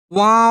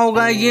वाह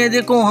गाइस, ये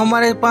देखो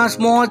हमारे पास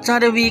बहुत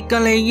सारे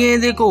व्हीकल है। ये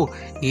देखो,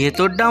 ये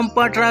तो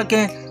डंपर ट्रक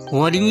है,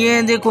 और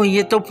ये देखो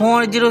ये तो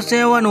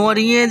 407, और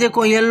ये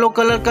देखो येलो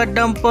कलर का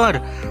डंपर।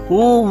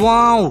 ओ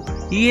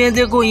वाह, ये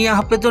देखो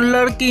यहाँ पे तो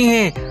लड़की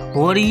है,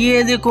 और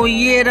ये देखो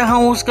ये रहा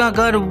उसका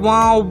घर।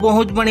 वाह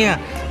बहुत बढ़िया।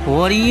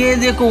 और ये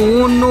देखो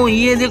ओ नो,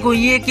 ये देखो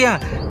ये क्या,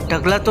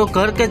 टकला तो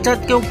घर के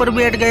छत के ऊपर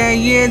बैठ गया है।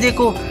 ये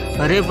देखो,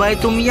 अरे भाई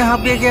तुम यहाँ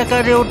पे क्या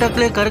कर रहे हो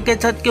टकले, घर के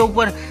छत के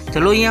ऊपर?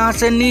 चलो यहाँ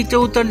से नीचे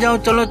उतर जाओ,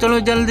 चलो चलो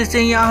जल्दी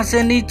से यहाँ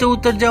से नीचे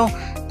उतर जाओ।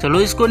 चलो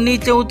इसको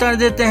नीचे उतार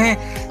देते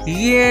हैं।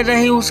 ये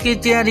रही उसकी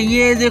चेयर,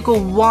 ये देखो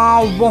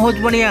वाह बहुत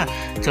बढ़िया।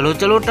 चलो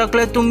चलो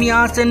टकले तुम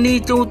यहाँ से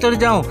नीचे उतर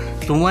जाओ,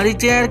 तुम्हारी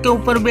चेयर के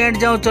ऊपर बैठ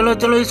जाओ। चलो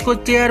चलो इसको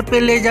चेयर पे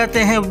ले जाते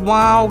हैं।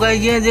 वाह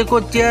गाइस, ये देखो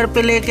चेयर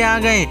पे लेके आ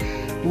गए।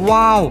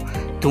 वाह,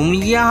 तुम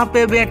यहाँ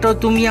पे बैठो,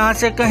 तुम यहाँ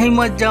से कहीं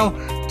मत जाओ।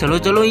 चलो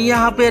चलो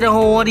यहाँ पे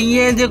रहो। और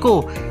ये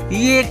देखो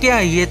ये क्या,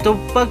 ये तो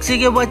पक्षी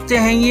के बच्चे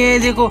हैं। ये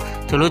देखो,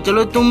 चलो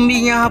चलो तुम भी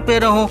यहाँ पे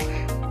रहो।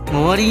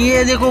 और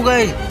ये देखो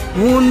गाइस,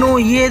 ओ नो,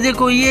 ये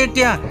देखो ये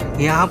क्या,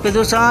 यहाँ पे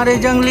तो सारे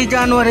जंगली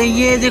जानवर है।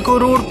 ये देखो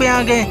रोड पे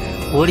आ गए।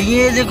 और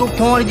ये देखो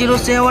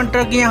 407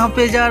 ट्रक यहाँ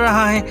पे जा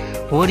रहा है।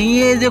 और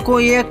ये देखो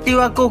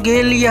एक्टिवा को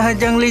घेर लिया है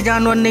जंगली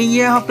जानवर ने,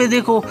 यहाँ पे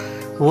देखो।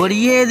 और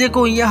ये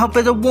देखो यहाँ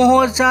पे तो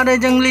बहुत सारे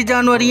जंगली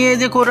जानवर, ये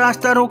देखो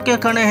रास्ता रोक के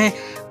खड़े हैं।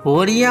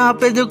 और यहाँ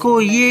पे देखो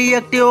ये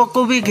एक्टिवा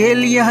को भी घेर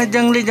लिया है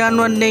जंगली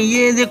जानवर ने,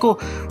 ये देखो।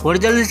 और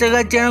जल्दी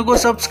से चैनल को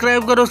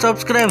सब्सक्राइब करो,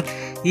 सब्सक्राइब।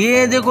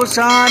 ये देखो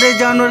सारे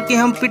जानवर की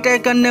हम पिटाई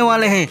करने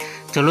वाले हैं।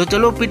 चलो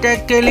चलो पिटाई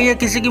के लिए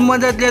किसी की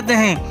मदद लेते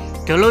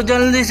हैं। चलो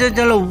जल्दी से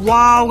चलो।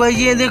 वाह गाइस,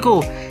 ये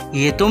देखो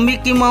ये तो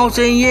मिक्की माउस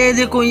है। ये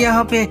देखो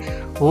यहाँ पे,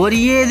 और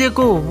ये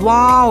देखो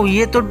वाह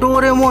ये तो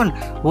डोरेमोन।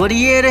 और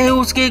ये रही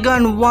उसकी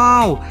गन।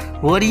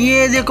 वाह, और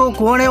ये देखो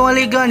घोड़े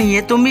वाली गन,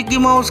 ये तो मिक्की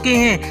माउस की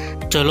है।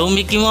 चलो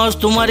मिक्की माउस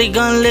तुम्हारी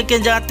गन लेके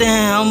जाते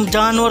हैं हम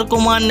जानवर को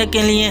मारने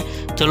के लिए।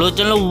 चलो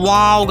चलो।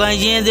 वाह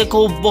गाइस, ये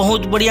देखो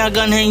बहुत बढ़िया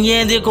गन है।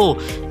 ये देखो,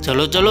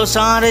 चलो चलो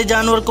सारे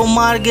जानवर को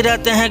मार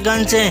गिराते हैं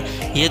गन से।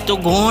 ये तो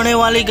घोड़े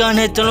वाली गन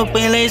है, चलो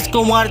पहले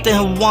इसको मारते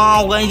हैं।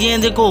 वाह गाइस,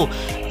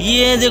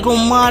 ये देखो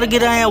मार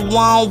गिराया।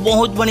 वाह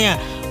बहुत बढ़िया।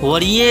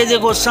 और ये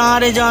देखो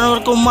सारे जानवर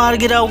को मार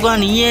गिराओ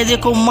गन, ये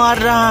देखो मार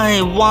रहा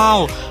है।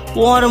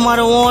 वाह, और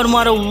मारो और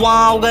मारो।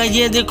 वाह गाइस,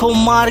 ये देखो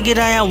मार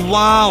गिराया।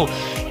 वाह,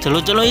 चलो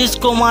चलो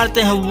इसको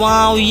मारते हैं।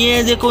 वाह,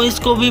 ये देखो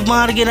इसको भी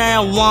मार गिराया।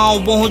 वाह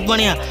बहुत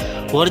बढ़िया।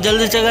 और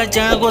जल्दी से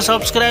चैनल को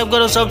सब्सक्राइब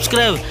करो,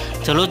 सब्सक्राइब।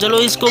 चलो चलो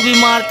इसको भी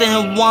मारते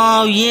हैं।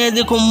 वाह, ये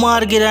देखो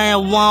मार गिराया।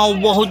 वाह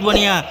बहुत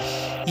बढ़िया।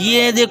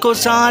 ये देखो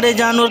सारे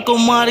जानवर को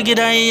मार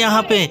गिराए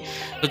यहाँ पे।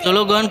 तो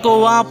चलो गन को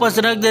वापस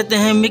रख देते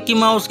हैं मिक्की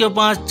माउस के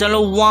पास।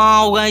 चलो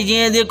वाह गाइस,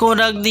 ये देखो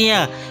रख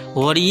दिया।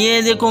 और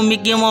ये देखो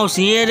मिक्की माउस,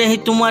 ये रही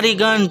तुम्हारी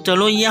गन।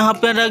 चलो यहाँ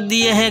पे रख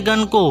दिए है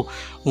गन को।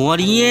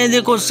 और ये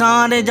देखो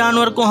सारे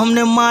जानवर को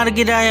हमने मार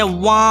गिराया।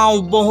 वाह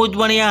बहुत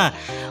बढ़िया।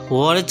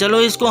 और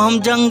चलो इसको हम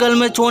जंगल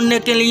में छोड़ने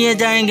के लिए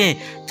जाएंगे।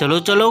 चलो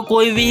चलो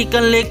कोई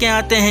व्हीकल लेके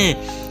आते हैं।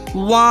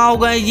 वाह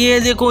गाइस, ये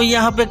देखो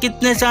यहाँ पे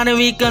कितने सारे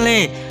व्हीकल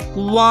हैं।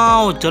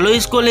 वाह, चलो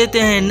इसको लेते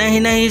हैं। नहीं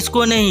नहीं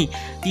इसको नहीं,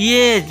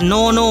 ये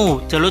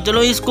नो, चलो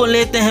चलो इसको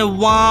लेते हैं।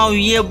 वाह,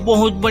 ये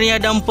बहुत बढ़िया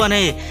डंपर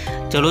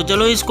है। चलो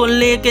चलो इसको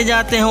लेके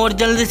जाते हैं। और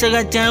जल्दी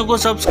से चैनल को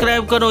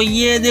सब्सक्राइब करो।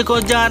 ये देखो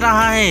जा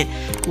रहा है।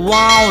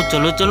 वाह,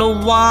 चलो चलो।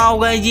 वाह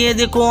गाइस, ये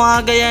देखो आ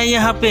गया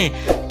यहाँ पे।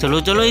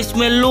 चलो चलो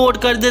इसमें लोड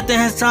कर देते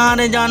हैं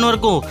सारे जानवर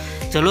को।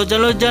 चलो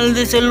चलो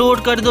जल्दी से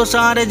लोड कर दो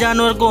सारे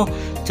जानवर को।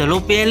 चलो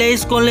पहले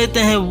इसको लेते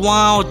हैं।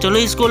 वाह, चलो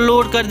इसको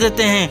लोड कर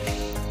देते हैं।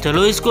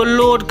 चलो इसको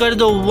लोड कर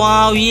दो।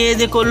 वाह, ये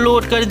देखो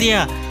लोड कर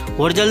दिया।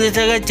 और जल्दी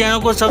से चैनल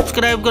को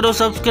सब्सक्राइब करो,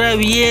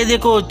 सब्सक्राइब। ये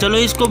देखो, चलो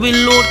इसको भी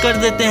लोड कर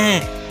देते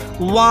हैं।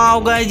 वाह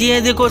गाइस,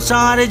 ये देखो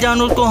सारे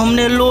जानवर को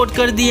हमने लोड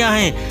कर दिया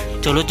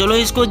है। चलो चलो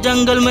इसको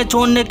जंगल में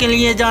छोड़ने के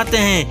लिए जाते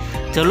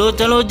हैं। चलो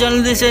चलो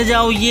जल्दी से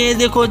जाओ। ये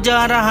देखो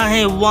जा रहा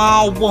है।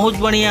 वाह बहुत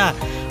बढ़िया।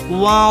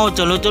 वाह,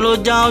 चलो चलो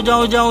जाओ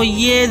जाओ जाओ।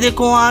 ये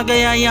देखो आ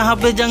गया यहाँ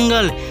पे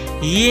जंगल,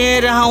 ये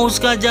रहा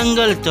उसका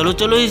जंगल। चलो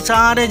चलो इस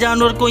सारे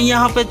जानवर को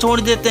यहाँ पे छोड़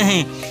देते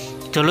हैं।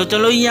 चलो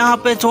चलो यहाँ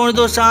पे छोड़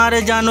दो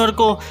सारे जानवर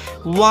को।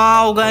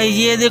 वाह गाइस,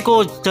 ये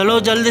देखो, चलो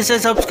जल्दी से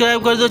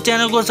सब्सक्राइब कर दो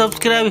चैनल को,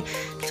 सब्सक्राइब।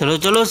 चलो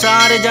चलो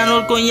सारे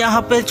जानवर को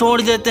यहाँ पे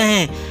छोड़ देते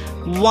हैं।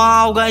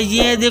 वाह गाइस,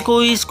 ये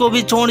देखो इसको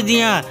भी छोड़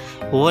दिया।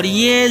 और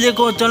ये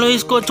देखो चलो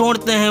इसको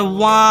छोड़ते हैं।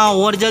 वाह,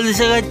 और जल्दी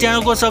से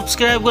चैनल को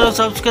सब्सक्राइब करो,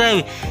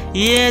 सब्सक्राइब।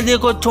 ये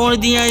देखो छोड़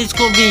दिया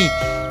इसको भी।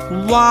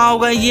 वाह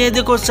गाइस, ये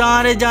देखो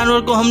सारे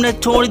जानवर को हमने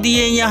छोड़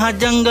दिए यहाँ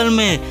जंगल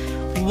में।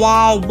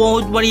 वाह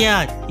बहुत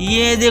बढ़िया।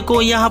 ये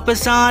देखो यहाँ पे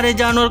सारे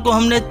जानवर को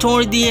हमने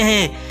छोड़ दिए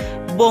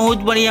हैं। बहुत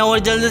बढ़िया। और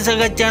जल्दी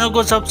से चैनल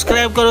को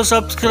सब्सक्राइब करो,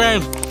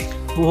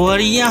 सब्सक्राइब।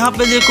 और यहाँ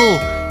पे देखो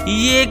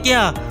ये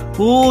क्या,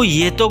 ओ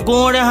ये तो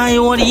घोड़ा है।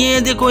 और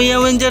ये देखो ये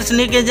एवेंजर्स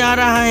लेके जा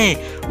रहा है।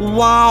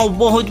 वाह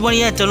बहुत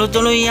बढ़िया। चलो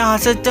चलो यहाँ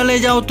से चले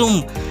जाओ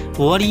तुम।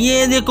 और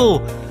ये देखो,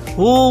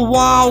 ओ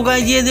वाह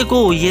गाइस, ये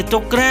देखो ये तो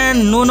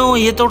क्रेन, नो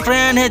ये तो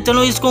ट्रेन है।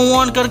 चलो इसको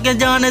ऑन करके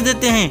जाने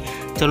देते हैं।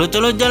 चलो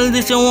चलो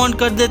जल्दी से ऑन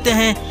कर देते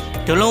हैं।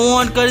 चलो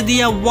ऑन कर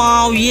दिया।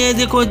 वाह ये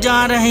देखो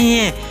जा रहे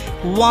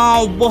हैं।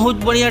 वाह बहुत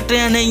बढ़िया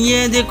ट्रेन है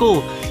ये देखो।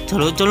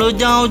 चलो चलो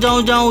जाओ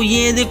जाओ जाओ,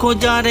 ये देखो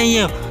जा रही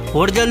है।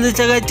 और जल्दी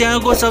से गाइस चैनल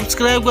को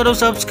सब्सक्राइब करो,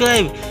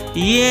 सब्सक्राइब।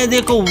 ये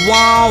देखो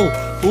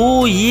वाह,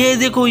 ओ ये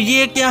देखो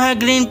ये क्या है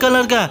ग्रीन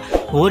कलर का,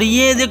 और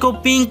ये देखो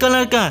पिंक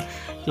कलर का,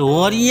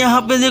 और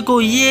यहाँ पे देखो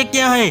ये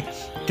क्या है।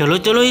 चलो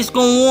चलो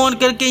इसको ऑन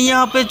करके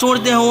यहाँ पे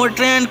छोड़ते हैं और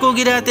ट्रेन को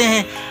गिराते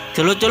हैं।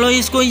 चलो चलो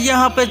इसको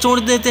यहाँ पे छोड़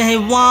देते हैं।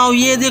 वाह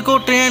ये देखो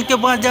ट्रेन के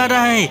पास जा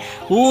रहा है।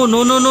 Oh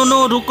no no no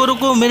no, रुको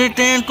रुको, मेरे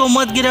ट्रेन को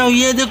मत गिराओ।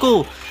 ये देखो,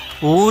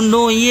 ओ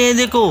नो ये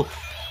देखो,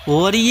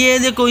 और ये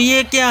देखो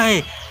ये क्या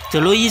है।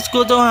 चलो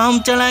इसको तो हम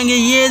चलाएंगे।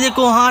 ये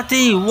देखो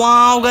हाथी।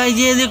 वाह गाइस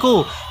ये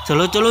देखो।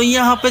 चलो चलो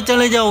यहाँ पे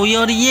चले जाओ।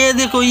 और ये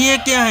देखो ये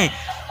क्या है।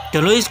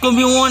 चलो इसको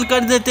भी ऑन कर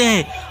देते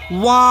हैं।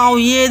 वाह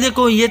ये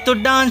देखो ये तो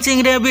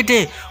डांसिंग रैबिट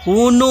है।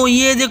 ओ नो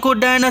ये देखो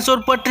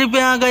डायनासोर पटरी पे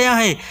आ गया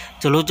है।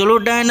 चलो चलो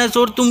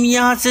डायनासोर तुम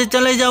यहाँ से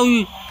चले जाओ।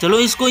 चलो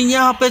इसको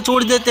यहाँ पे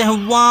छोड़ देते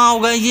हैं। वाह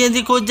गाइस ये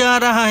देखो जा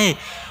रहा है।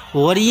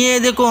 और ये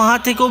देखो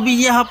हाथी को भी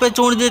यहाँ पे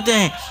छोड़ देते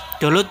हैं।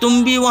 चलो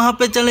तुम भी वहाँ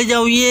पे चले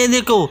जाओ। ये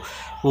देखो,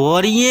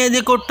 और ये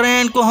देखो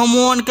ट्रेन को हम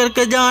ऑन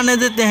करके जाने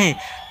देते हैं।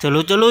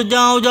 चलो चलो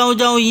जाओ जाओ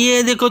जाओ।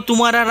 ये देखो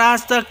तुम्हारा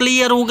रास्ता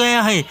क्लियर हो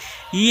गया है।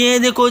 ये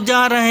देखो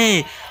जा रहे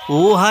हैं।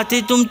 ओ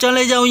हाथी तुम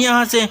चले जाओ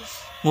यहाँ से।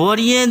 और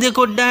ये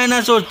देखो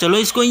डायनासोर, चलो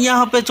इसको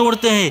यहाँ पे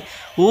छोड़ते हैं।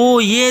 ओ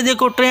ये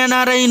देखो ट्रेन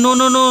आ रही। नो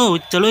नो नो,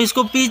 चलो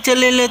इसको पीछे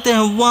ले लेते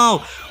हैं। वाह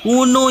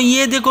ओ नो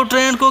ये देखो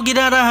ट्रेन को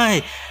गिरा रहा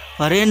है।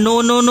 अरे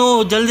नो नो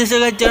नो, जल्दी से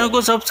गाइस चैनल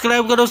को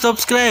सब्सक्राइब करो,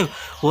 सब्सक्राइब।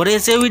 और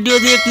ऐसे वीडियो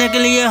देखने के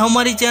लिए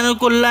हमारी चैनल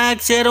को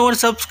लाइक शेयर और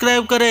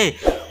सब्सक्राइब करें।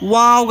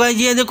 वाह गाइस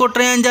ये देखो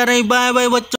ट्रेन जा रही। बाय बाय बच्चों।